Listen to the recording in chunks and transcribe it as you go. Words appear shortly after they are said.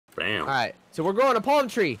right, so we're growing a palm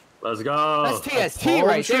tree. Let's go. That's TST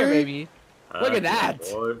right there, baby. Look at that.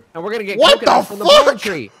 Boy. And we're gonna get What coconuts the from the palm fuck?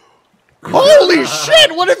 tree. Holy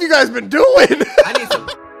shit! What have you guys been doing? I need some.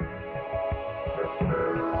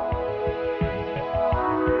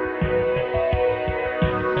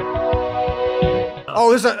 Oh,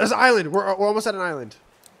 there's an island. We're almost at an island.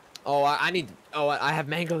 Oh, I need. Oh, I have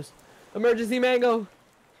mangoes. Emergency mango.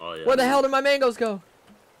 Oh yeah. Where the hell did my mangoes go?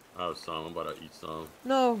 I have some. I'm about to eat some.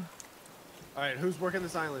 No. All right, who's working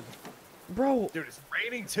this island? Bro. Dude, it's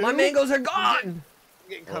raining too. My mangoes are gone. I'm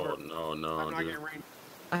getting covered. Oh no, I'm not dude. getting rain.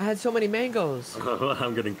 I had so many mangoes.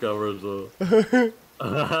 I'm getting covered, so. This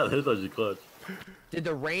is actually clutch. Did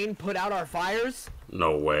the rain put out our fires?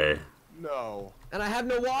 No way. No. And I have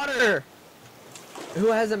no water.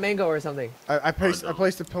 Who has a mango or something? I placed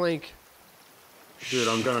a plank. Dude,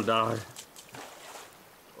 I'm gonna die.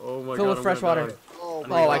 Oh my god. Fill with fresh water. Oh,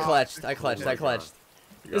 Oh, I clutched. I clutched. I clutched.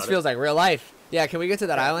 This feels like real life. Yeah, can we get to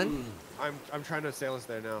that island? I'm trying to sail us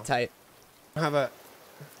there now. Tight. I have a.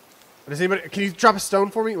 Does anybody? Can you drop a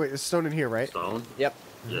stone for me? Wait, there's a stone in here, right? Stone? Yep.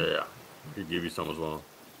 Yeah. Could give you some as well.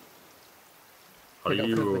 How Pick do up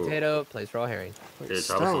you? cooked potato, place raw herring. Okay, drop a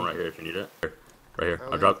stone right here if you need it. Right here.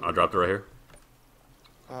 I dropped it right here.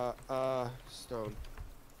 Stone.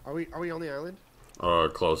 Are we on the island?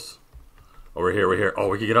 Close. Oh, we're here. We're here. Oh,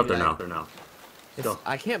 we can get up there now. Let's go.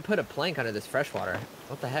 I can't put a plank under this fresh water.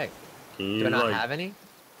 What the heck? Can you Do I not have any?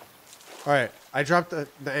 All right, I dropped the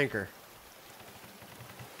anchor.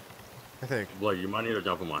 I think. Blake, you might need to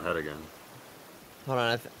jump on my head again. Hold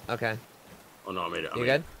on. Okay. Oh no, I made it. You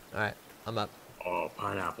good? All right. I'm up. Oh,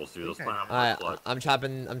 pineapples, dude. Those Okay. pineapples. All are right. clutch.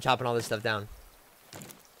 I'm chopping all this stuff down.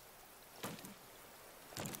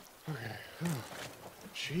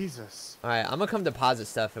 Jesus. All right. I'm gonna come deposit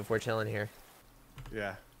stuff if we're chilling here.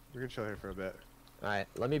 Yeah, we're gonna chill here for a bit. All right.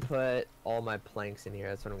 Let me put all my planks in here.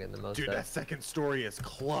 That's what I'm getting the most Dude, of. that second story is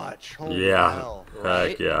clutch. Holy Yeah. hell. Right?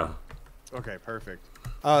 Heck yeah. Okay, perfect.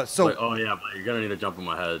 Wait, oh yeah, but you're gonna need to jump on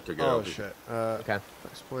my head to get Oh over. shit. Okay.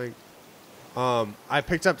 Explain. I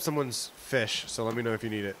picked up someone's fish, so let me know if you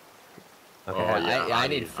need it. Okay. Oh, yeah, I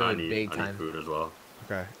need food big I time. need food as well.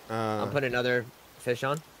 Okay. I'll put another fish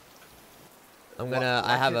on.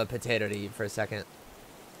 I have a potato to eat for a second.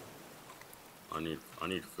 I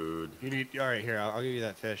need food. You need. All right, here. I'll give you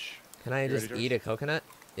that fish. Can I You just ready, eat a coconut?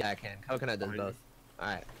 Yeah, I can. Coconut does both. All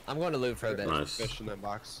right. I'm going to loot for a bit. Nice. Fish in that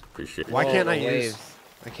box. Appreciate it. Why can't I the use? waves.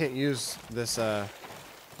 I can't use this.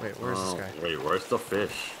 Wait, where's this guy? Wait, where's the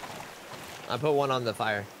fish? I put one on the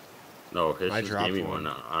fire. No, his I just dropped gave me one.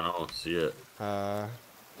 one. I don't see it. Uh,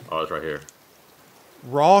 Oh, it's right here.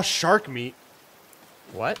 raw shark meat.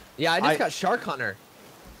 What? Yeah, I just got Shark Hunter.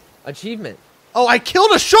 Achievement. Oh, I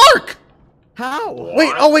killed a shark! How? What?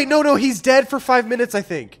 Wait, oh wait, no, he's dead for 5 minutes, I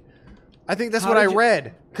think. I think that's How what I did you-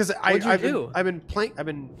 read. Cause What'd you do? I've been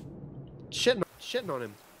shitting on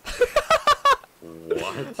him.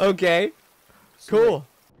 What? Okay. Cool.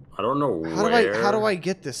 I don't know How do I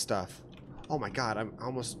get this stuff? Oh my god, I'm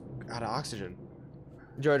almost out of oxygen.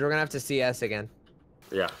 George, we're gonna have to CS again.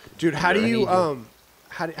 Yeah. Dude, how do Yeah. you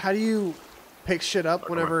how do you pick shit up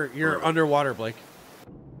whenever you're underwater, Blake?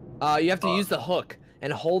 You have to use the hook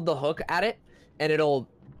and hold the hook at it, and it'll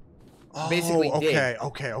basically dig.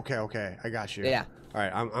 Okay. I got you. Yeah. All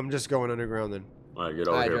right, I'm just going underground then. All right, get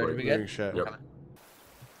All over right, here, George, buddy. we good? Doing shit. Yep.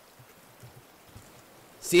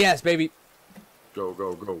 CS, baby. Go.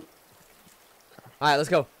 All right, let's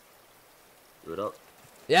go. Do it up.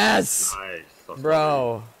 Yes, Nice. That's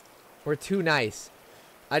bro. We're too nice.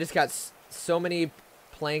 I just got so many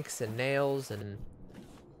planks and nails and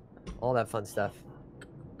all that fun stuff.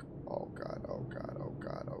 Oh god.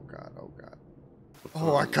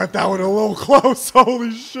 Oh, I cut that one a little close.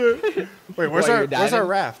 Holy shit. Wait, where's What, our you're where's our diving?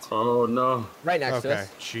 raft? Oh no. Right next to Okay. us.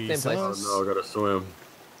 Jesus. Same Oh place. no, I gotta swim.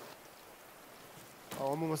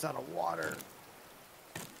 Oh, I'm almost out of water.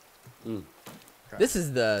 This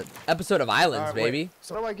is the episode of Islands, Wait, baby.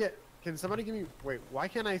 so what do I get? Can somebody give me? Wait, why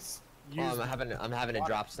can't I use? Oh, I'm having to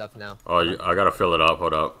drop stuff now. Oh, I gotta fill it up.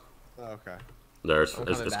 Hold up. Oh, okay. There's. I'm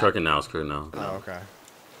It's coming back. cooking now. It's cooking now. Oh, okay.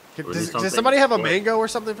 We need Does something somebody have a quick. mango or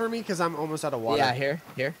something for me? Because I'm almost out of water. Yeah,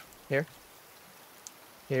 here.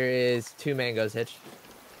 Here is 2 mangoes, Hitch.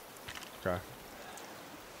 Okay.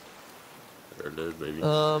 There it is, baby.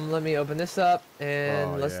 Let me open this up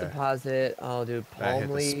and Oh, let's yeah. deposit. Oh, dude, That palm hit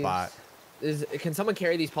the leaves. spot. Can someone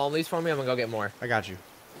carry these palm leaves for me? I'm gonna go get more. I got you.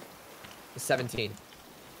 17.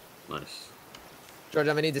 Nice. George,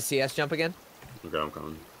 I'm gonna need the CS jump again. Okay, I'm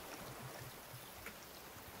coming.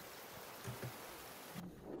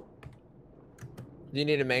 Do you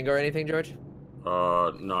need a mango or anything, George?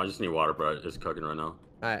 No, I just need water, but it's cooking right now.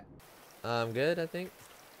 All right. I'm good, I think.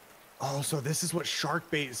 Oh, so this is what shark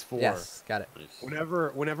bait is for. Yes, got it.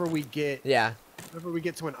 Whenever we get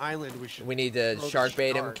to an island, we need to throw the shark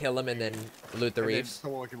bait him, shark, kill him, and then loot the and then reefs.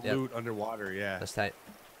 someone can loot underwater. Yeah. That's tight.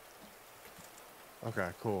 Okay,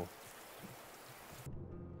 cool.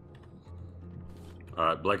 All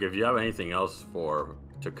right, Blake. If you have anything else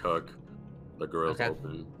to cook, the grill's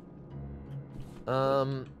open.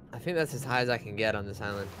 I think that's as high as I can get on this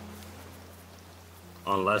island.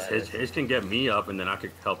 Unless Hitch can get me up, and then I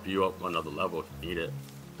could help you up another level if you need it.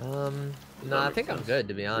 No, I think I'm good,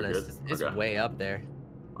 to be honest. It's way up there.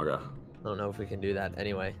 Okay. I don't know if we can do that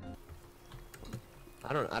anyway.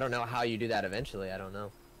 I don't know how you do that eventually. I don't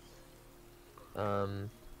know.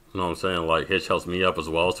 No, I'm saying like Hitch helps me up as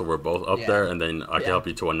well, so we're both up there, and then I can help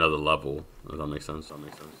you to another level. Does that make sense?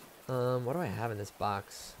 What do I have in this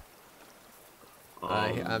box?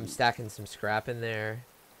 I'm stacking some scrap in there.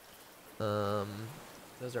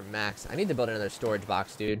 Those are max. I need to build another storage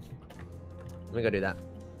box, dude. Let me go do that.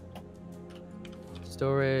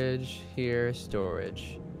 Storage here,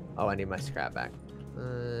 storage. Oh, I need my scrap back.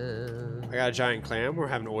 I got a giant clam. We're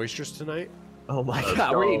having oysters tonight. Oh my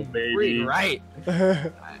god, we're eating right.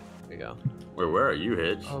 Alright, here we go. Wait, where are you,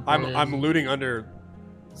 Hitch? I'm looting under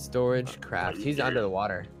storage craft. He's under the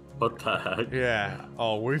water. What the heck? Yeah.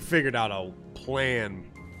 Oh, we figured out a plan.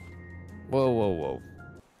 Whoa.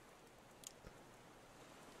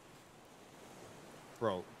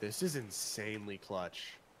 Bro, this is insanely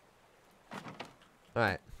clutch.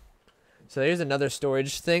 Alright. So there's another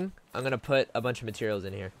storage thing. I'm gonna put a bunch of materials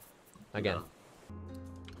in here. Again.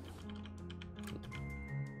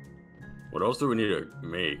 What else do we need to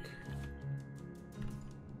make?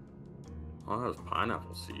 Oh, that's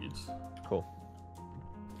pineapple seeds. Cool.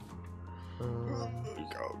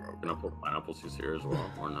 Can I put pineapple seeds here as well,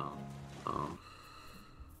 or no? All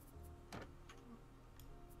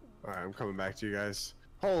right, I'm coming back to you guys.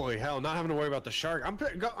 Holy hell, not having to worry about the shark. I'm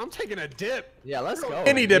taking a dip. Yeah, let's go.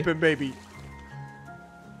 Any dipping, baby.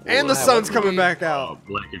 And the sun's coming back out.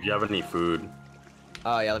 Blake, if you have any food.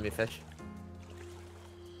 Oh yeah, let me fish.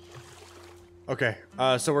 Okay,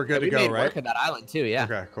 so we're good to go, made right? Work at that island too, yeah.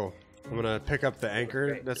 Okay, cool. I'm gonna pick up the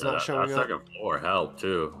anchor that's not showing that up. second floor help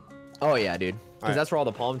too. Oh yeah, dude. Because that's where all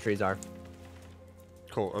the palm trees are.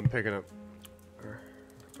 Cool, I'm picking up.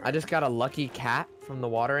 I just got a lucky cat from the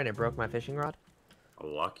water and it broke my fishing rod. A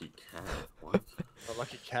lucky cat? What? A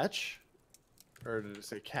lucky catch? Or did it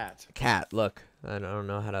say cat? Cat, look. I don't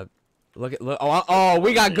know how to... Look. Oh,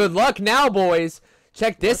 we got good luck now, boys.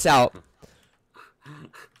 Check this out.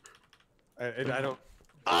 I don't...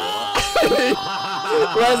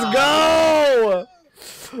 Let's go!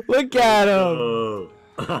 Look at him.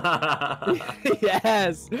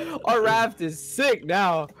 Yes. Our raft is sick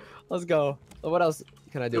now. Let's go. What else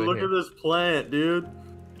can I do? Look at this plant, dude.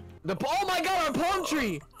 Oh my god, our palm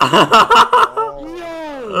tree!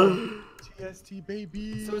 Yo! TST,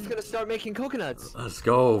 baby! So it's gonna start making coconuts. Let's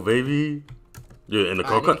go, baby. Dude, and the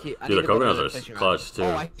coconuts are clutch too.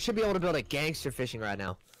 Oh, I should be able to build a gangster fishing rod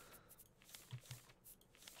now.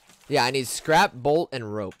 Yeah, I need scrap, bolt,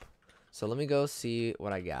 and rope. So let me go see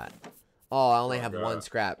what I got. Oh, I only have one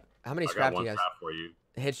scrap. How many scrap do you guys? Scrap for you.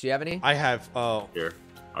 Hitch, do you have any? I have, Here,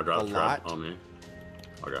 I'll drop scrap on me.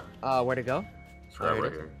 Okay. Where to go? Scrap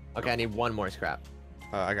right here. Okay, I need one more scrap.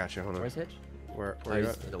 I got you. Hold on. Where's Hitch? Where you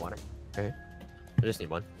at? In the water. Okay. I just need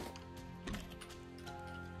one.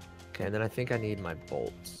 Okay, and then I think I need my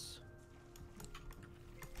bolts.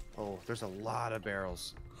 Oh, there's a lot of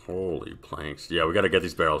barrels. Holy planks. Yeah, we gotta get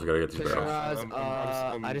these barrels. I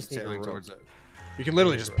just need sailing towards it. You can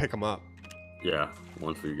literally just pick them up. Yeah,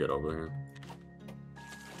 once we get over here.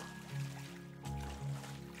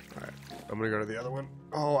 Alright, I'm gonna go to the other one.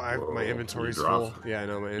 Oh, my inventory's full. Yeah, I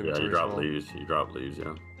know, my inventory's full. Yeah, you drop leaves. You drop leaves,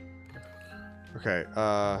 yeah. Okay,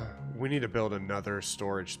 we need to build another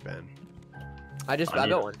storage bin. I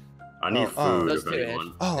built one. I need food, if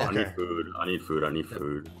anyone. Oh, okay. I need food. I need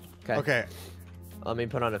food. Okay. Let me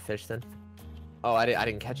put on a fish then. Oh, I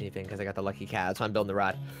didn't catch anything because I got the lucky cat. That's why I'm building the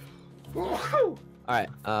rod. Alright,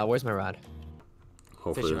 where's my rod?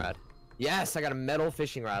 Hopefully. Fishing rod. Yes, I got a metal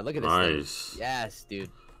fishing rod. Look at this nice thing. Yes, dude.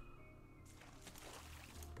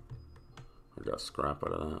 I got scrap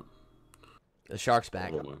out of that. The shark's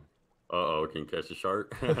back. Uh-oh, can you catch a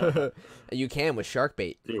shark? You can with shark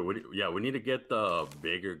bait. Dude, we need to get the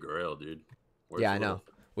bigger grill, dude. I know.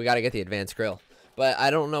 We got to get the advanced grill. But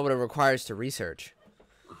I don't know what it requires to research.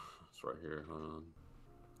 It's right here. Hold on.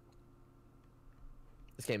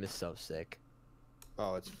 This game is so sick.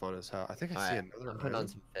 Oh, it's fun as hell. I think I see another. I'm putting on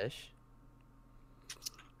some fish.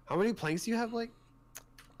 How many planks do you have, like?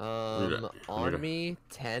 On me,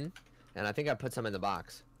 10. And I think I put some in the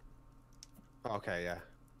box. Okay, yeah.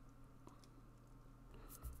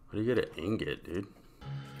 How do you get an ingot, dude?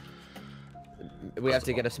 We have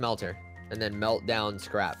to get a smelter and then melt down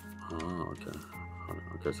scrap. Oh, okay.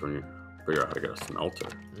 Okay, so when you figure out how to get a smelter.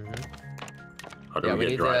 How do Yeah, we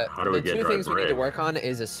get dry? How do we get the two dry things we need to brick? work on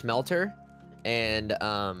is a smelter and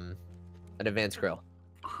an advanced grill.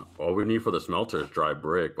 All we need for the smelter is dry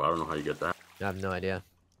brick, but I don't know how you get that. I have no idea.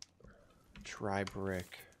 Dry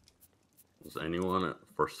brick. Does anyone,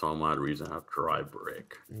 for some odd reason, have dry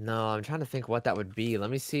brick? No, I'm trying to think what that would be. Let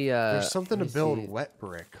me see. There's something to build see. wet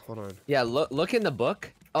brick. Hold on. Yeah, look in the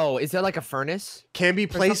book. Oh, is there like a furnace? Can be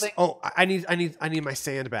placed. something? Oh, I need my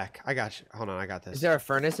sand back. I got you. Hold on, I got this. Is there a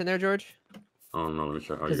furnace in there, George? Oh no, let me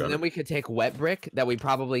check. How you Because got then it. we could take wet brick that we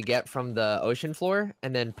probably get from the ocean floor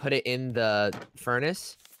and then put it in the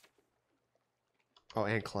furnace. Oh,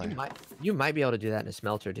 and clay. You might be able to do that in a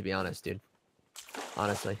smelter, to be honest, dude.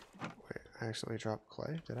 Honestly. Wait, I accidentally dropped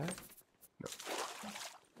clay. Did I?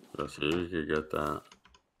 Let's see if you can get that.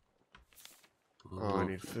 Oh, I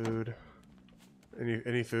need food.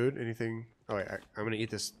 Any food? Anything? Oh wait, I'm gonna eat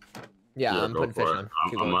this. Yeah, I'm go putting fish for it. on.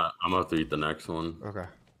 I'm gonna have to eat the next one. Okay.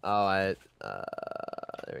 Oh,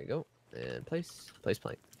 there we go. And place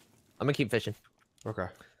plank. I'm gonna keep fishing. Okay.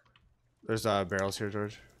 There's barrels here,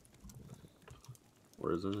 George.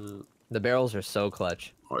 Where is it? The barrels are so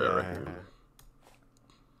clutch. Oh yeah, right here.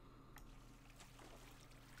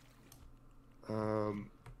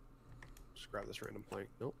 Just grab this random plank.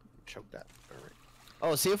 Nope, choke that. All right.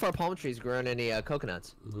 Oh, see if our palm trees growing any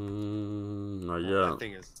coconuts. Not yet. That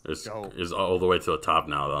thing is dope. It's all the way to the top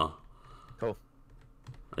now, though. Cool.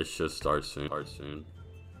 It should start soon.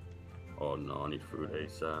 Oh no, I need food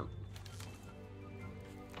ASAP.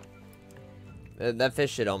 That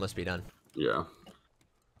fish should almost be done. Yeah.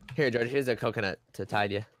 Here, George. Here's a coconut to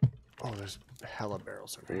tide you. Oh, there's hella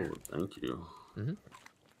barrels over here. Oh, thank you.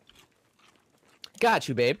 Got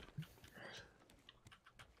you, babe.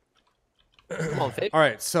 Come on, fish. All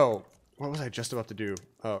right, so what was I just about to do?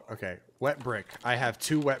 Oh, okay. Wet brick. I have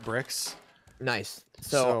 2 wet bricks. Nice.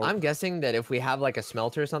 So I'm guessing that if we have like a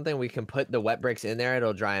smelter or something, we can put the wet bricks in there.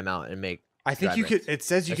 It'll dry them out and make. I think dry you bricks. could. It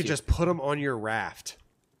says you That's could you. just put them on your raft,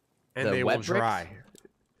 and The they wet will bricks? dry.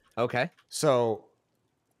 Okay. So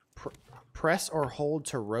press or hold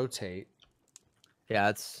to rotate. Yeah,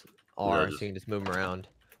 that's R, just- so you can just move them around.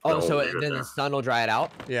 Oh, No, so leave it then there. the sun will dry it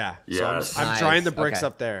out? Yeah. Yes. So I'm drying the Nice, bricks okay.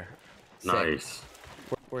 up there. Sick. Nice.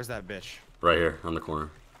 Where's that bitch? Right here on the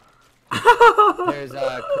corner. There's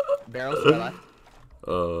barrels to the left.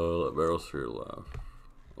 Barrels to your left.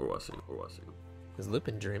 Or Westing. Is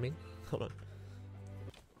Lupin dreaming? Hold on.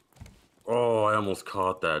 Oh, I almost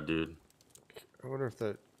caught that, dude. I wonder if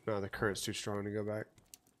the current's too strong to go back.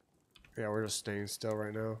 Yeah, we're just staying still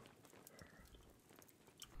right now.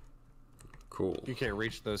 Cool. You can't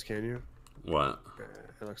reach those, can you? What?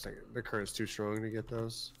 It looks like the current's too strong to get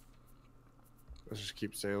those. Let's just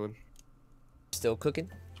keep sailing. Still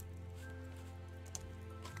cooking?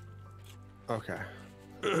 Okay.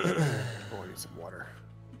 Oh, I need some water.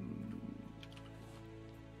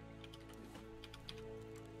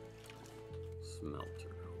 Smelter.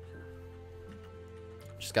 Okay.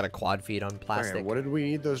 Just got a quad feed on plastic. Okay, what did we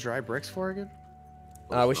need those dry bricks for again?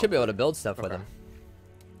 We should be able to build stuff with Okay. them.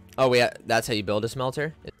 Oh, that's how you build a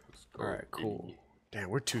smelter? All right, cool. Damn,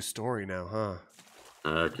 we're 2-story now, huh?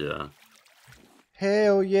 Heck yeah.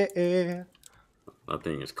 Hell yeah. That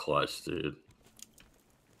thing is clutch, dude.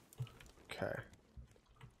 Okay.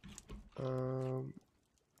 A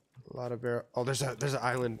lot of barrel. Oh, there's an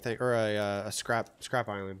island thing or a scrap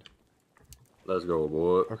island. Let's go,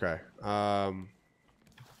 boy. Okay.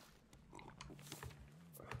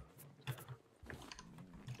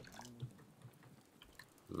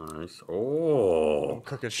 Nice. Oh. I'm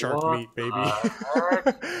cooking shark What meat, baby.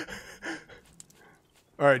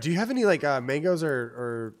 All right. Do you have any like mangoes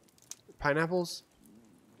or pineapples?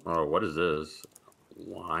 Oh, what is this?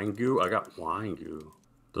 Wine goo? I got wine goo.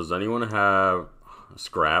 Does anyone have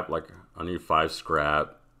scrap? Like, I need 5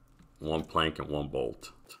 scrap, 1 plank, and 1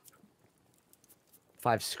 bolt.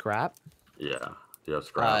 5 scrap? Yeah. Do you have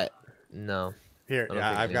scrap? No. Here, I don't yeah,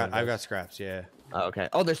 think I've anyone got does. scraps. Yeah. Oh, okay.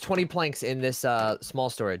 Oh, there's 20 planks in this small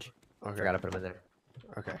storage. Okay. Forgot to put them in there.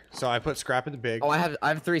 Okay. So I put scrap in the big. Oh, I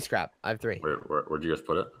have 3 scrap. I have 3. Where'd you guys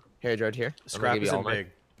put it? Here, George, here. I'm gonna Scrap give is you all in mine.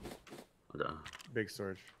 big. Okay. Big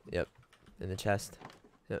storage. Yep. In the chest.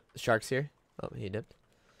 Yep. Shark's here. Oh, he dipped.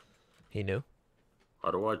 He knew.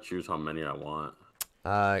 How do I choose how many I want?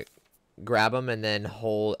 Grab them and then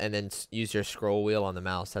hold and then use your scroll wheel on the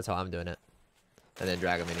mouse. That's how I'm doing it. And then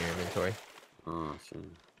drag them in your inventory. Oh, I see.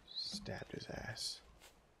 Stabbed his ass.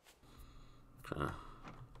 Okay.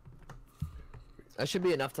 That should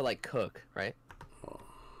be enough to like cook, right?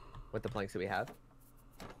 With the planks that we have.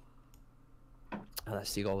 Oh, that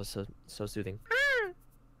seagull was so soothing.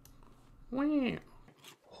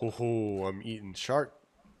 Oh, I'm eating shark.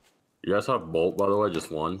 You guys have bolt, by the way,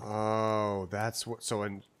 just one. Oh, that's what. So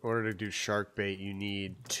in order to do shark bait, you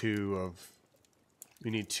need two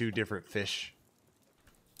different fish.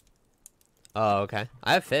 Oh, okay.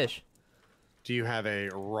 I have fish. Do you have a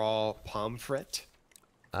raw pomfret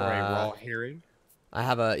or a raw herring? I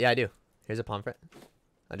have a, yeah, I do. Here's a pomfret.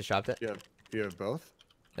 I just dropped it. You have both?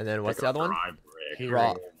 And then what's the other one? Herring.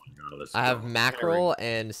 Raw. Oh my God, let's I have go. mackerel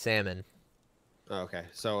and salmon. Oh, okay,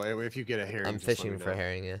 so if you get a herring, I'm just let fishing me for know.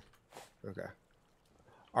 herring, yeah. Okay.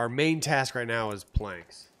 Our main task right now is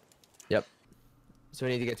planks. Yep. So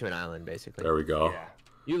we need to get to an island, basically. There we go. Yeah.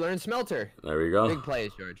 You learned smelter. There we go. Big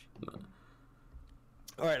plays, George.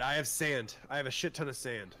 All right, I have sand. I have a shit ton of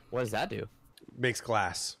sand. What does that do? Makes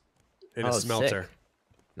glass in Oh, a smelter. sick.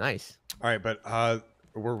 Nice. All right, but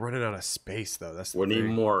we're running out of space though. That's the We need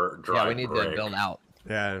thing. more dry Yeah, we need brick. to build out.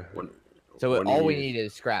 Yeah. So When all you- we need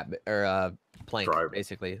is scrap or plank, Dry-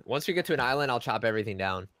 basically. Once we get to an island, I'll chop everything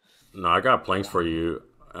down. No, I got planks for you.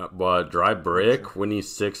 But dry brick, we need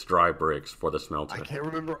 6 dry bricks for the smelter. I can't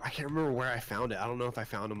remember where I found it. I don't know if I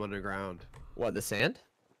found them underground. What, the sand?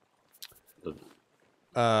 The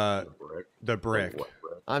brick. The brick. What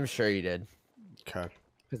brick? I'm sure you did. Okay.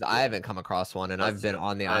 Because I haven't come across one, and I've been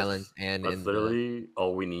on the island and That's in the... literally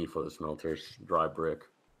all we need for the smelters. Dry brick.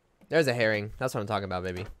 There's a herring. That's what I'm talking about,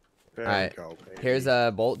 baby. There All right. we go, baby. Here's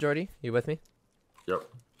a bolt, Jordy. You with me? Yep.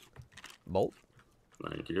 Bolt.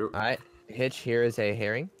 Thank you. All right. Hitch, here is a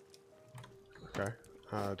herring. Okay.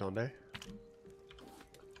 Donde?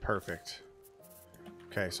 Perfect.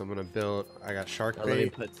 Okay, so I'm gonna build. I got shark Let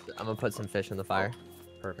me bait. I'm gonna put some fish in the fire.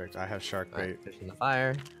 Perfect. I have shark All right, bait. fish in the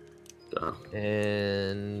fire. Duh.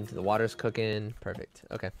 And the water's cooking. Perfect.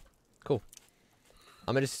 Okay. Cool.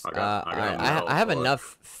 I'm gonna just. I got alright, metal I have for it.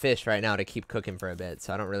 enough fish right now to keep cooking for a bit,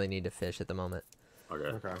 so I don't really need to fish at the moment. Okay.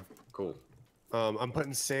 Okay. Cool. I'm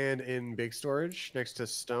putting sand in big storage next to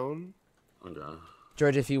stone. Okay.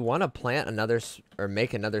 George, if you want to plant another or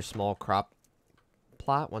make another small crop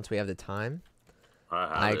plot once we have the time.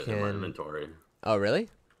 I have it in my can- inventory. Oh, really?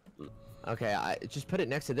 Okay, I just put it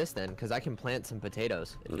next to this then, because I can plant some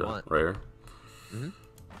potatoes if you Okay, want. right here. Mhm.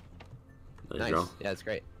 There Nice. you go. Yeah, it's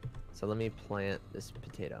great. So let me plant this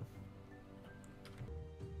potato.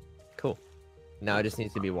 Cool. Now it just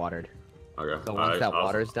needs to be watered. Okay. So once that also-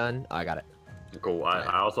 water's done, oh, I got it. Cool.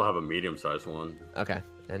 I also have a medium-sized one. Okay,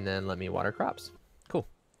 and then let me water crops. Cool.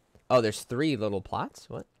 Oh, there's 3 little plots?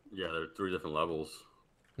 What? Yeah, there are 3 different levels.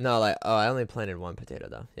 No, like, oh, I only planted 1 potato,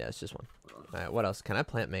 though. Yeah, it's just 1. All right, what else? Can I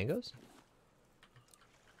plant mangoes?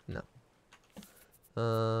 No.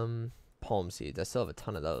 Palm seeds. I still have a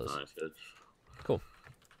ton of those. Nice hitch. Cool.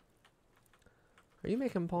 Are you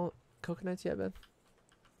making coconuts yet, babe?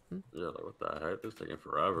 Yeah, like what the heck? This is taking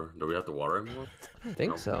forever. Do we have to water anymore? I don't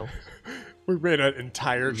think No. so. We made an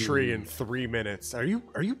entire tree in 3 minutes. Are you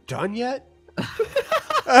done yet?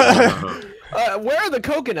 Where are the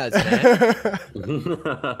coconuts, man?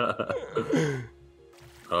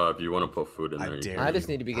 If you want to put food in there, I you dare I can. just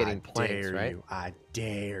need to be getting I planks, dare right? you. I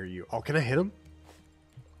dare you. Oh, can I hit him?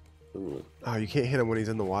 Ooh. Oh, you can't hit him when he's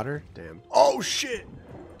in the water? Damn. Oh, shit!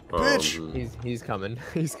 Bitch! He's coming.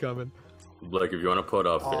 He's coming. Like, if you want to put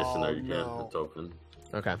a fish in there, Oh, you no. can. It's open.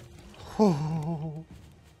 Okay. Oh.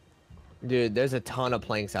 Dude, there's a ton of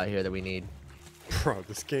planks out here that we need. Bro,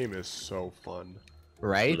 this game is so fun.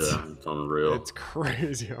 Right? Yeah, it's unreal. It's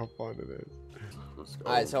crazy how fun it is. Let's go.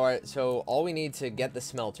 All right, so all we need to get the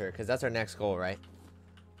smelter, because that's our next goal, right?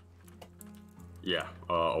 Yeah.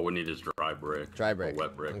 All we need is dry brick. Dry Or brick.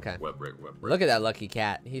 wet brick. Okay. Wet brick. Wet brick. Look at that lucky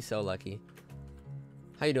cat. He's so lucky.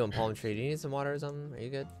 How you doing, palm tree? Do you need some water or something? Are you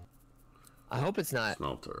good? I hope it's not.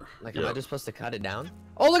 Smelter. Like, yeah. am I just supposed to cut it down?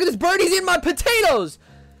 Oh, look at this bird. He's eating my potatoes.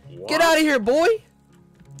 What? Get out of here, boy.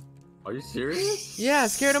 Are you serious? Yeah,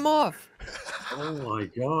 scared him off. Oh my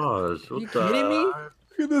gosh. What You the kidding me?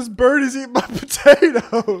 Look at this bird, he's eating my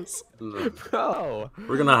potatoes! Bro.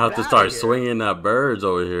 We're gonna have to Get start outta here. swinging at birds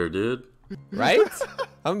over here, dude. Right?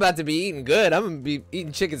 I'm about to be eating good. I'm going to be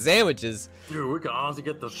eating chicken sandwiches. Dude, we can honestly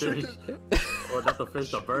get the fish. Or not the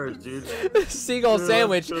fish, the birds, dude. Seagull Yeah,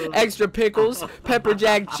 sandwich, let's go. extra pickles, pepper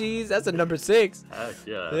jack cheese. That's a number 6. Heck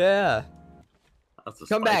yeah. Yeah. That's a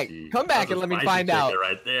Come back. spicy, Come back that's a and let me spicy find chicken out.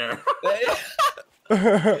 right there.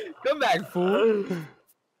 Come back, fool.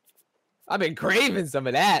 I've been craving some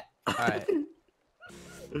of that. All right.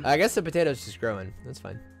 I guess the potato's just growing. That's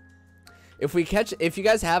fine. If you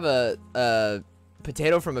guys have a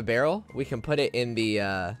potato from a barrel, we can put it in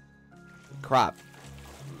the crop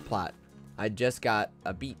plot. I just got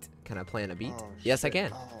a beet. Can I plant a beet? Oh, Yes, I shit.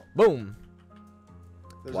 can. Oh. Boom.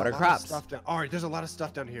 There's Water a lot crops. Of stuff down. All right, there's a lot of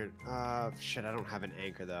stuff down here. Shit, I don't have an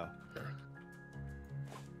anchor though.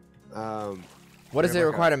 What does it like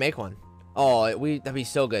require to make one? Oh, that'd be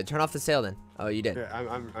so good. Turn off the sail then. Oh, you did. Yeah,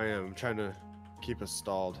 I am. I'm trying to keep us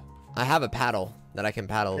stalled. I have a paddle that I can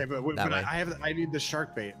paddle Okay, but that way. I need the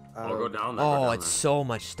shark bait. I'll go down there. Oh, it's so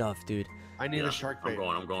much stuff, dude. I need the shark bait.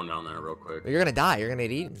 I'm going down there real quick. You're gonna die. You're gonna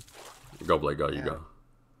get eaten. Go, Blake. Go. You go.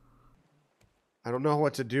 I don't know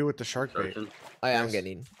what to do with the shark bait. Searching. Oh, yeah, I'm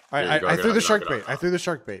getting eaten. I threw the shark bait. I threw the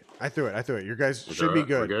shark bait. I threw it. You guys should be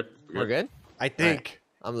good. We're good. We're good? I think.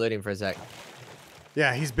 I'm looting for a sec.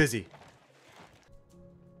 Yeah, he's busy.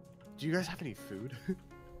 Do you guys have any food?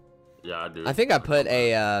 Yeah, I do. I think I put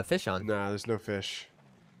a fish on. Nah, there's no fish.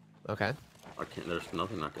 Okay. I can't. There's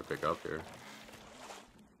nothing I can pick up here.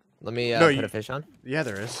 Let me No, put a fish on. Yeah,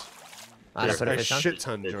 there is. I put a A fish on. shit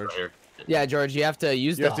ton, It's George. right here. Yeah, George, you have to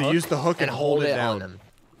use You have to use the hook and hold it on down. them.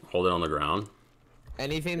 Hold it on the ground.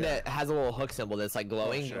 Anything that has a little hook symbol that's like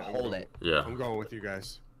glowing, shit, I'm hold going. it. Yeah. I'm going with you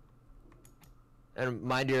guys. And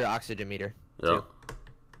mind your oxygen meter. Yeah.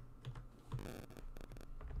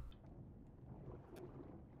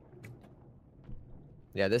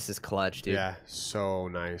 Yeah, this is clutch, dude. Yeah, so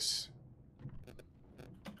nice.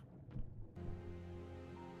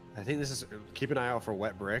 I think this is. Keep an eye out for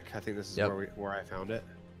wet brick. I think this is where I found it.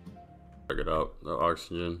 Check it out. The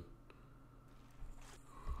oxygen.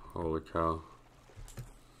 Holy cow.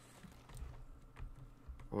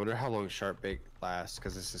 I wonder how long sharp bait lasts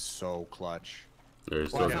because this is so clutch. There you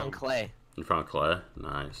Well, I still found clay. You found clay?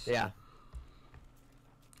 Nice. Yeah.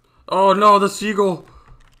 Oh no, the seagull!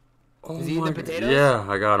 Oh Is he eating the my God. potatoes? Yeah,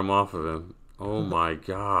 I got him off of him. Oh my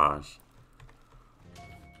gosh. How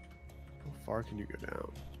far can you go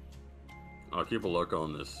down? I'll keep a look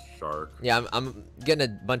on this shark. Yeah, I'm getting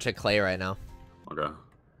a bunch of clay right now. Okay.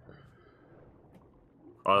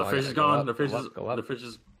 Oh, the I fish gotta is go gone. up, The fish go is. up, go up. The fish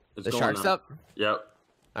is. It's The going shark's now. up? Yep.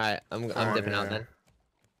 Alright, I'm dipping out then.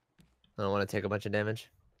 I don't want to take a bunch of damage.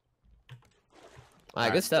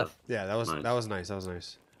 Alright, good stuff. Yeah, that was Nice. nice. That was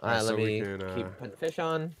nice. Alright, let so we me can, keep putting fish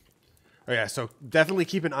on. Oh yeah, so definitely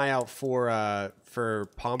keep an eye out for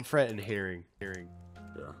pomfret and herring. Yeah.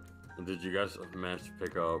 And did you guys manage to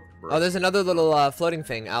pick up? Oh, there's another little floating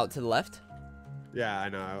thing out to the left. Yeah, I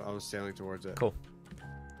know. I was sailing towards it. Cool.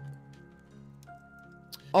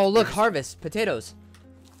 Oh, look, harvest potatoes.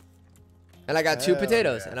 And I got 2 Hell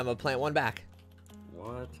potatoes, yeah. and I'm gonna plant one back.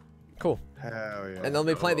 What? Cool. Hell yeah. And then let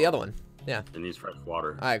me plant the other one. Yeah. It needs fresh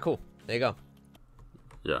water. All right, cool. There you go.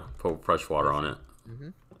 Yeah. Put fresh water on it.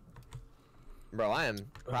 Bro, I am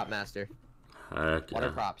crop master. Heck Water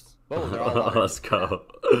yeah. crops. Boom, they're all water. Let's go.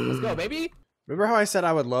 Let's go, baby. Remember how I said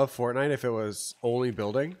I would love Fortnite if it was only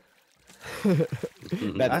building?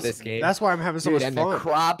 That's this game. That's why I'm having so Dude, much and fun. the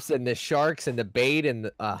crops and the sharks and the bait and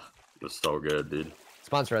the It's so good, dude.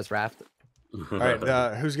 sponsor us, Raft. All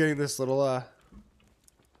right, who's getting this little I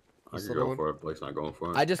this can little go one? for it. Blake's not going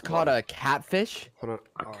for it. I just caught a catfish. Hold on.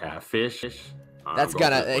 A catfish. That's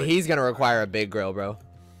he's gonna require a big grill, bro.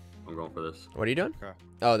 I'm going for this. What are you doing? Okay.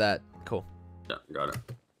 Oh, that. Cool. Yeah, got it.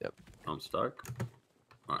 Yep. I'm stuck.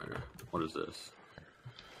 Alright, what is this?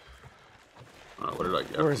 What did I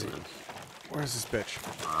get? Where is from he? this? Where's this bitch?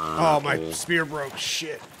 Oh, my Cool. spear broke.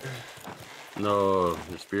 Shit. No,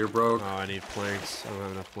 your spear broke. Oh, I need planks. I don't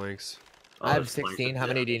have enough planks. Oh, I have there's planks 16. in- How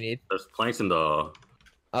many yeah. do you need? There's planks in the.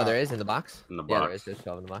 Oh, there is in the box? In the Yeah, there box. is. There's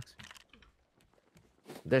 12 in the box.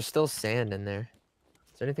 There's still sand in there.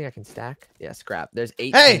 Is there anything I can stack? Yeah, scrap. There's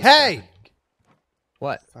 8. Hey, hey!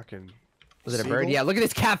 What? Fucking. Was it a bird? seagull? Yeah, look at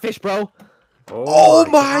this catfish, bro. Oh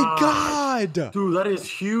my god! Dude, that is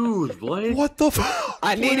huge, Blake. What the fuck?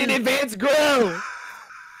 I need an advanced grill.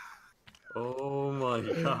 Oh my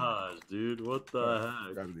gosh, dude, what the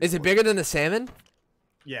heck? Is it bigger than the salmon?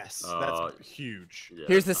 Yes, Uh, that's huge. Yeah.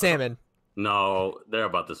 Here's the salmon. No, they're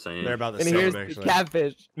about the same. They're about the And same, here's actually. the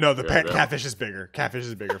catfish. No, the Yeah, pet they're- catfish is bigger. Catfish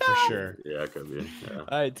is bigger for sure. Yeah, it could be. Yeah. All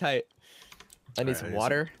right, tight. I need Alright, I some need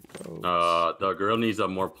water. The girl needs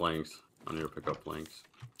more planks. I need to pick up planks.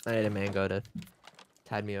 I need a mango to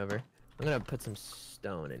tide me over. I'm gonna put some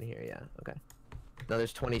stone in here. Yeah. Okay. No,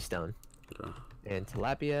 there's 20 stone. Yeah. And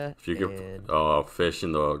tilapia. If you and... get fish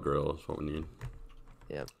in the grill is what we need.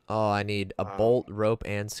 Yeah. Oh, I need a bolt, rope,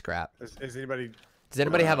 and scrap. Is anybody Does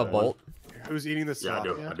anybody have a one. bolt? who's eating this Yeah, I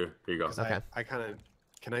do. tilapia? I do. Here you go. 'Cause Okay. I kind of.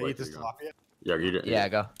 Can I Wait, eat this here you go. tilapia? Yeah, you did. Yeah,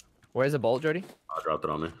 go. Where's the bolt, Jordy? I dropped it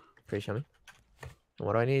on me. Please show me.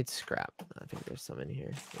 What do I need? Scrap. I think there's some in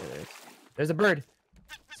here. Yeah, there's a bird.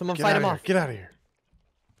 Someone Get fight out him of here. off. Get out of here.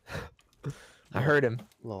 I heard him.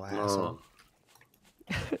 Little asshole.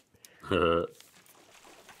 Oh.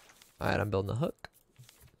 All right, I'm building a hook.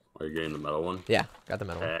 Are you getting the metal one? Yeah, got the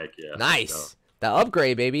metal one. Heck yeah. Nice. The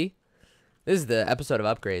upgrade, baby. This is the episode of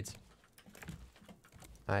upgrades.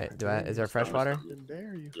 All right, is there fresh water?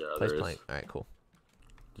 There you. Yeah, Place there is. plank. All right, cool.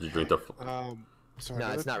 Did you drink the? So No,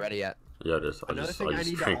 it's not ready yet. Yeah, it is. I Another just thing I need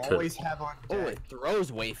to drank always have on Oh, deck. it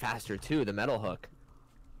throws way faster too. The metal hook.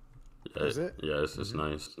 Yeah, Is it? Yeah, it's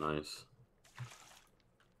nice. Nice.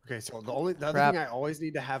 Okay, so the other Crap. thing I always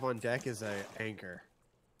need to have on deck is a anchor.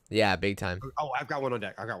 Yeah, big time. Oh, I've got one on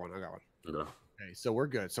deck. I got one. Yeah. Okay, so we're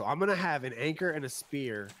good. So I'm gonna have an anchor and a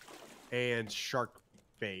spear, and shark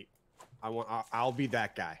bait. I'll be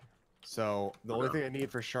that guy. So the only thing I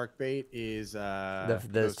need for shark bait is Those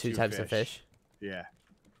those two types of fish. Yeah.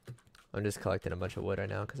 I'm just collecting a bunch of wood right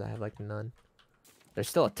now because I have like none. There's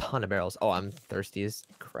still a ton of barrels. Oh, I'm thirsty as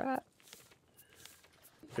crap.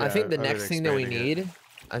 I think the next thing that we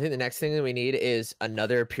need, is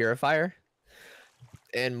another purifier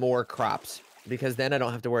and more crops because then I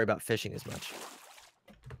don't have to worry about fishing as much.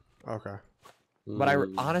 Okay. But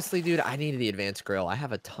honestly, dude, I need the advanced grill. I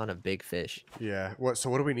have a ton of big fish. Yeah. So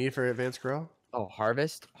what do we need for advanced grill? Oh,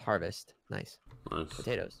 harvest. Nice. Nice.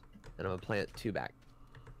 Potatoes. And I'm gonna plant 2 back.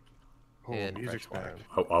 Oh, And music's fresh water.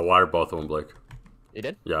 back. I watered both of them, Blake. You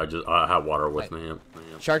did? Yeah, I have water with me.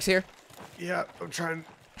 Yeah. Sharks here? Yeah, I'm trying.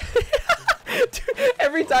 Dude,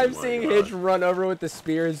 every time my seeing God. Hitch run over with the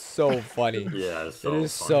spear is so funny. Yeah, it's It so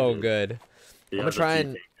is funny, so dude. good. He I'm has gonna a try tea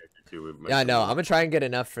and cake too, we've yeah, I mentioned know. that. I'm gonna try and get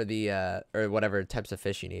enough for the or whatever types of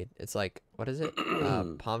fish you need. It's like what is it?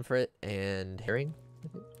 Pomfret and herring.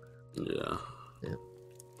 Yeah. Yeah.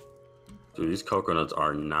 Dude, these coconuts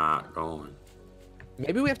are not going.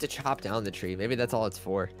 Maybe we have to chop down the tree. Maybe that's all it's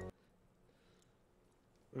for.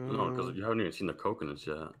 No, because you haven't even seen the coconuts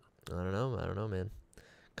yet. I don't know, man.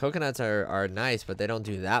 Coconuts are nice, but they don't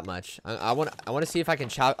do that much. I want to see if I can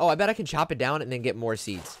chop. Oh, I bet I can chop it down and then get more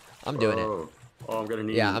seeds. I'm doing it. Oh, I'm gonna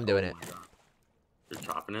need. Yeah, I'm doing it. My God. You're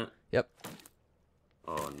chopping it? Yep.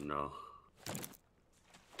 Oh no.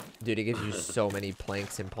 Dude, it gives you so many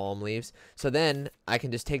planks and palm leaves. So then I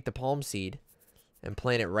can just take the palm seed and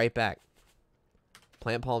plant it right back.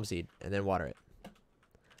 Plant palm seed and then water it.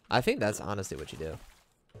 I think that's honestly what you do.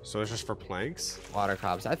 So it's just for planks? Water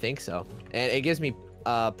crops. I think so. And it gives me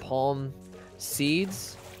palm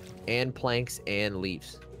seeds and planks and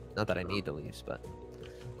leaves. Not that I need the leaves, but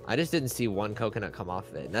I just didn't see one coconut come off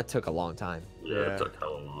of it. And that took a long time. Yeah, Yeah. it took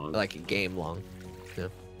hella long. Like a game long. Yeah.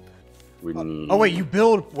 We need. Oh wait, you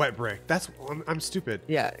build wet brick. I'm stupid.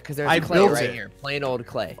 Yeah, because there's I clay built right it. here. Plain old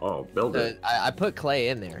clay. Oh, build it. I put clay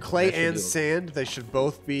in there. Clay That should and do it. sand, they should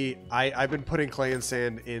both be. I've been putting clay and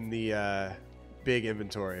sand in the big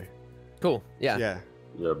inventory. Cool. Yeah. Yeah.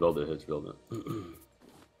 Yeah, build it. Hitch, build it.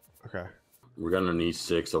 Okay. We're gonna need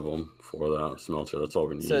 6 of them for that smelter. That's all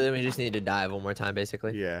we need. So then we just need to dive one more time,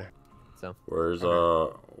 basically. Yeah. So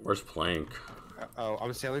Where's Plank? Oh,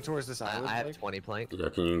 I'm sailing towards this island. I have Blake? 20 plank. Yeah,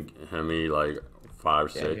 can you hand me like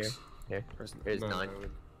 5, Yeah, 6? Here. Where's- Here's no, 9. no.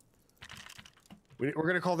 We're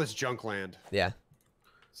gonna call this junk land. Yeah.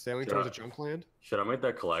 Sailing Yeah. towards a junk land. Should I make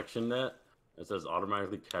that collection net? It says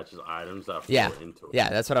automatically catches items that Yeah. fall into it. Yeah,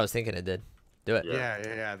 that's what I was thinking it did. Do it. Yeah.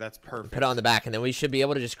 Yeah. That's perfect. Put it on the back, and then we should be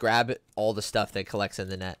able to just grab all the stuff that collects in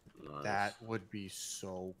the net. Nice. That would be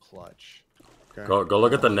so clutch. Okay. Go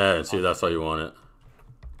look at the net and see if that's how you want it.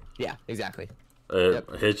 Yeah, exactly.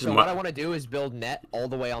 Hitch So might, what I want to do is build net all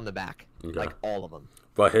the way on the back. Okay. Like all of them.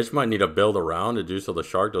 but Hitch might need to build around to do so the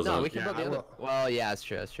shark doesn't. No, we can Yeah, build the I other. will. Well, yeah, that's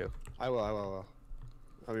true. That's true. I will.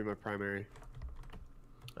 That'll be my primary.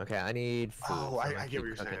 Okay, I need food. Oh, so I'm I gonna get keep what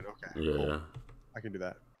you're cooking. saying. Okay. Yeah, Cool. I can do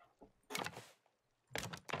that.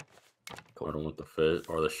 I don't want the fish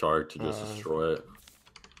or the shark to just destroy it.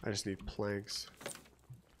 I just need planks.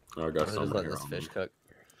 Oh, I I'm got just some letting here this on fish me. cook.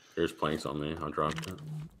 Here's planks on me. I dropped it.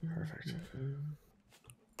 Perfect.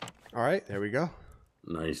 All right, there we go.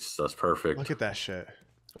 Nice. That's perfect. Look at that shit.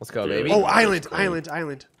 Let's go, Yeah. baby. Oh, that's island, cool.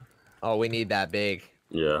 island. Oh, we need that big.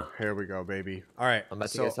 Yeah. Here we go, baby. All right. I'm about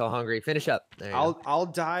to so get so hungry. Finish up. There you go. I'll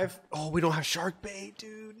dive. Oh, we don't have shark bait,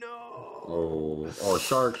 dude. No. Oh,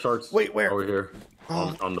 sharks. Wait, where? Over here.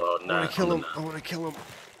 Oh, On the net. I want to kill on him. the I net. want to kill him.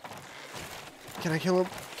 Can I kill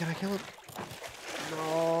him? No.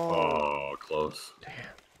 Oh, close. Damn.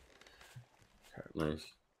 Nice.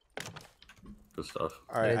 Good stuff.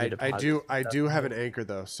 All Maybe right. I deposit do have an anchor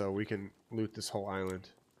though, so we can loot this whole island.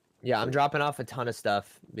 Yeah, I'm dropping off a ton of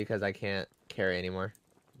stuff because I can't carry anymore.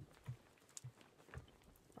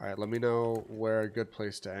 All right. Let me know where a good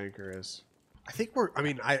place to anchor is. I think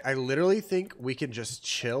I literally think we can just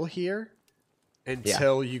chill here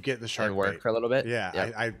until you get the shark And work bait. for a little bit. Yeah,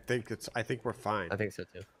 Yep. I think we're fine. I think so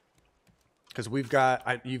too. Because we've got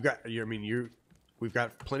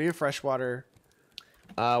plenty of fresh water.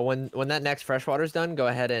 When that next freshwater's done, go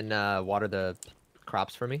ahead and water the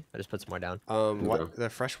crops for me. I just put some more down. What the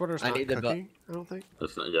freshwater's not cooking? I don't think. Yeah,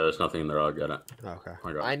 there's nothing in there. I'll get it. Oh,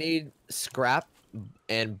 okay. I need scrap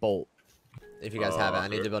and bolt. If you guys have it, I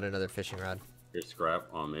need to build another fishing rod. Here's scrap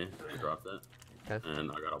on me. I dropped it. Okay.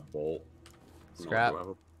 And I got a bolt. Scrap. I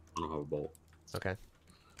don't have a bolt. Okay.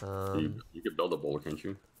 You could build a bolt, can't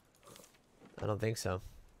you? I don't think so.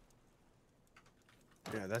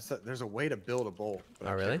 Yeah, there's a way to build a bolt.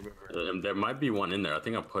 Oh, really? There might be one in there. I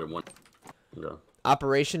think I put one. Yeah.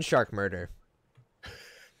 Operation Shark Murder.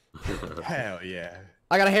 Hell yeah.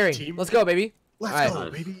 I got a herring. Team? Let's go, baby. Let's go,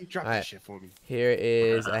 baby. Drop that shit for me. Here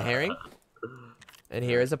is a herring. And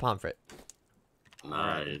here is a pomfret.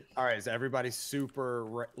 Nice. All right, is everybody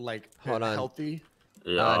super Hold on. healthy?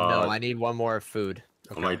 Yeah. No, I need one more food.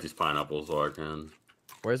 I'm gonna eat these pineapples so I can.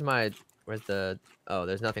 Where's the? Oh,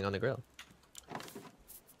 there's nothing on the grill.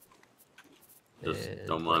 Just And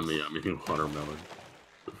don't mind me. I'm eating watermelon.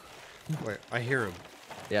 Wait, I hear him.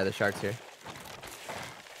 Yeah, the shark's here.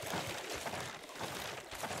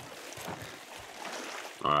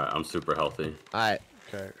 All right, I'm super healthy. All right.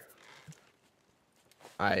 Okay.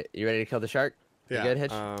 All right. You ready to kill the shark? Yeah. You good,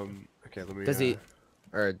 Hitch? Okay, let me. Does he,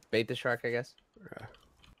 or bait the shark? I guess. Yeah.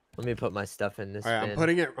 Let me put my stuff in this. All right, bin. I'm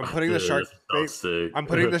putting the Dude, shark. so sick. I'm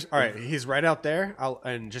putting this. All right, he's right out there.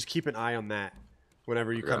 And just keep an eye on that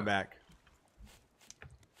whenever you come back.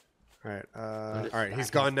 All right. All right,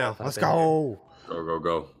 he's gone now. Let's go.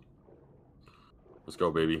 Go. Let's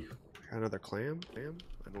go, baby. Got another clam. Damn.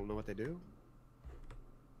 I don't know what they do.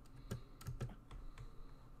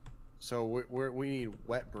 So we need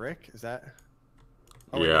wet brick. Is that?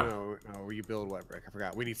 Oh, yeah. Wait, no, we build wet brick. I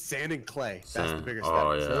forgot. We need sand and clay. Sand. That's the biggest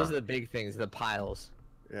Oh, step. yeah. So those are the big things, the piles.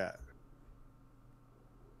 Yeah.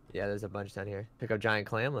 Yeah, there's a bunch down here. Pick up giant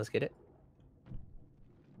clam. Let's get it.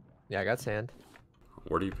 Yeah, I got sand.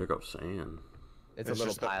 Where do you pick up sand? It's a little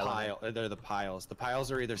just pile. They're the piles. The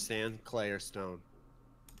piles are either sand, clay, or stone.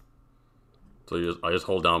 So I just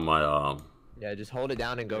hold down my Yeah, just hold it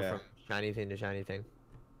down and go from shiny thing to shiny thing.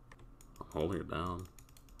 holding it down.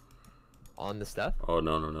 On the stuff? Oh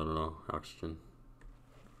no. Oxygen.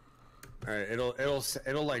 All right,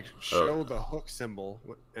 it'll like show the hook symbol,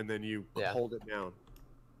 and then you hold it down.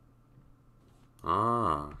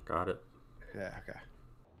 Ah, got it. Yeah. Okay.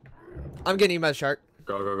 I'm getting eaten by the shark.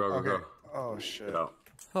 Go. Oh shit. Get out.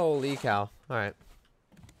 Holy cow. All right.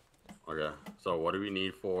 Okay. So what do we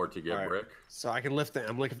need to get brick? So I can lift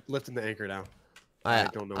I'm lifting the anchor now. I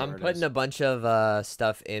don't know. I'm putting a bunch of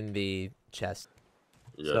stuff in the chest.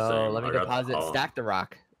 Yeah, so same. let me deposit. Stack the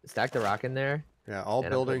rock. Stack the rock in there. Yeah, all And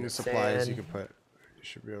building supplies sand. You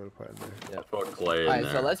should be able to put in there. Yeah. Put clay in All right,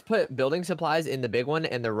 there. so let's put building supplies in the big one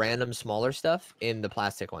and the random smaller stuff in the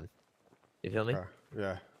plastic one. You feel me?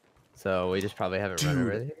 Yeah. So we just probably haven't run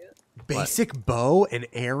over anything yet. Basic bow and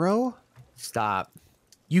arrow. Stop.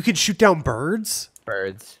 You can shoot down birds.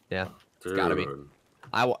 Birds. Yeah. It's gotta be.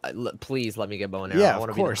 Please let me get bow and arrow. Yeah, I want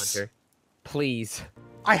to of be the course. hunter. Please.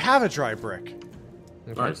 I have a dry brick,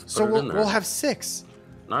 Okay. Nice. so Put it in there. we'll have 6.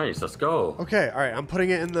 Nice. Let's go. Okay. All right. I'm putting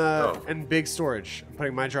it in the Go. in big storage. I'm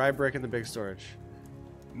putting my dry brick in the big storage.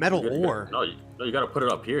 Metal ore. No, you gotta put it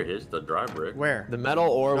up here. Here's the dry brick. Where? The metal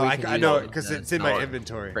ore. No, we I can know use it because in it's in my No,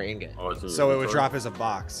 inventory. for ingot. Oh, it's in your So it would inventory? drop as a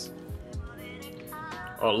box.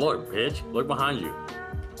 Oh, look, bitch. Look behind you.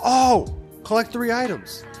 Oh, collect 3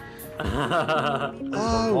 items. Oh,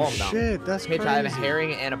 Oh shit, that's Mitch, crazy. I have a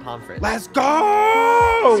herring and a pomfret. Let's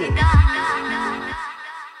go!